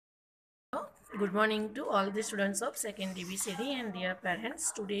Good morning to all the students of second DBCD and dear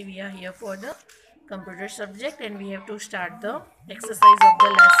parents. Today we are here for the computer subject and we have to start the exercise of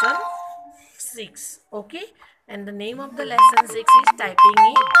the lesson 6. Okay, and the name of the lesson 6 is typing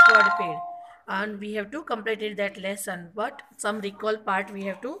in WordPad, and we have to complete that lesson, but some recall part we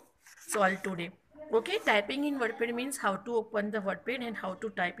have to solve today. Okay, typing in WordPad means how to open the WordPad and how to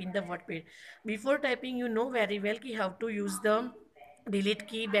type in the WordPad. Before typing, you know very well ki how to use the delete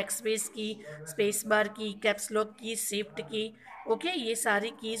की, backspace की, space bar की, caps lock की, shift की। Okay, ये सारी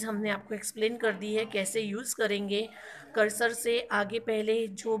keys हमने आपको explain कर दी है कैसे यूज़ करेंगे। कर्सर से आगे पहले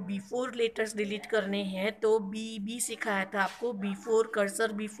जो बिफोर लेटर्स डिलीट करने हैं तो बी सिखाया था आपको, बिफोर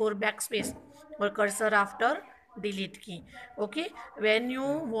कर्सर, बिफोर बैकस्पेस और cursor after delete key. Okay, when you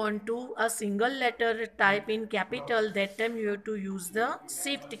want to a single letter type in capital, that time you have to use the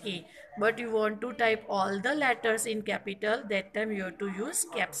shift key, but you want to type all the letters in capital, that time you have to use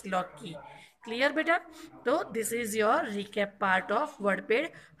caps lock key. Clear beta? So this is your recap part of WordPad.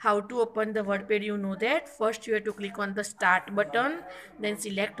 How to open the WordPad, you know that. First you have to click on the start button, then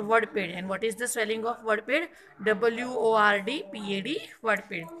select WordPad. And what is the spelling of WordPad? WORDPAD,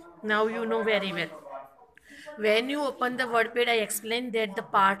 WordPad. Now you know very well. When you open the WordPad, I explained that the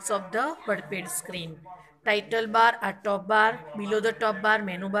parts of the WordPad screen. Title bar, a top bar, below the top bar,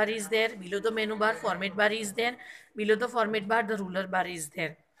 menu bar is there, below the menu bar, format bar is there, below the format bar, the ruler bar is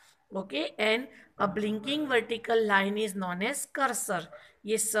there. Okay, and a blinking vertical line is known as cursor.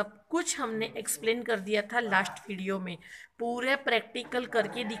 ये सब कुछ हमने explain कर दिया था last video में, पूरे practical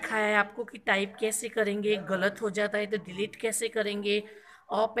करके दिखाया है आपको कि टाइप कैसे करेंगे, गलत हो जाता है तो डिलीट कैसे करेंगे,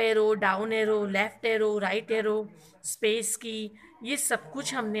 up arrow, down arrow, left arrow, right arrow, space की, ये सब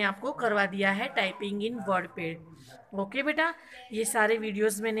कुछ हमने आपको करवा दिया है टाइपिंग इन वर्डपैड। ओके बेटा, ये सारे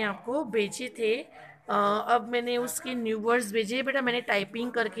वीडियोस मैंने आपको भेजे थे। अब मैंने उसके न्यू वर्ड्स भेजे बेटा। मैंने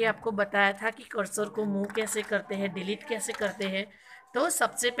टाइपिंग करके आपको बताया था कि कर्सर को मूव कैसे करते हैं, डिलीट कैसे करते हैं। तो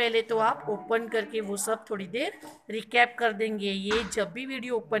सबसे पहले तो आप ओपन करके वो सब थोड़ी देर रिकैप कर देंगे। ये जब भी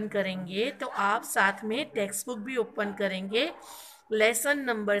वीडियो ओपन करेंगे तो आप साथ में टेक्स्ट बुक भी ओपन करेंगे। Lesson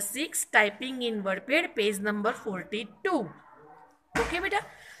number 6 typing in WordPad, page number 42। Okay beta,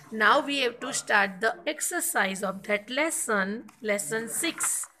 now we have to start the exercise of that lesson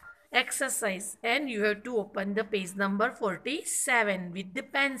 6 exercise, and you have to open the page number 47 with the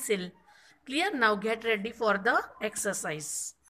pencil. Clear? Now get ready for the exercise.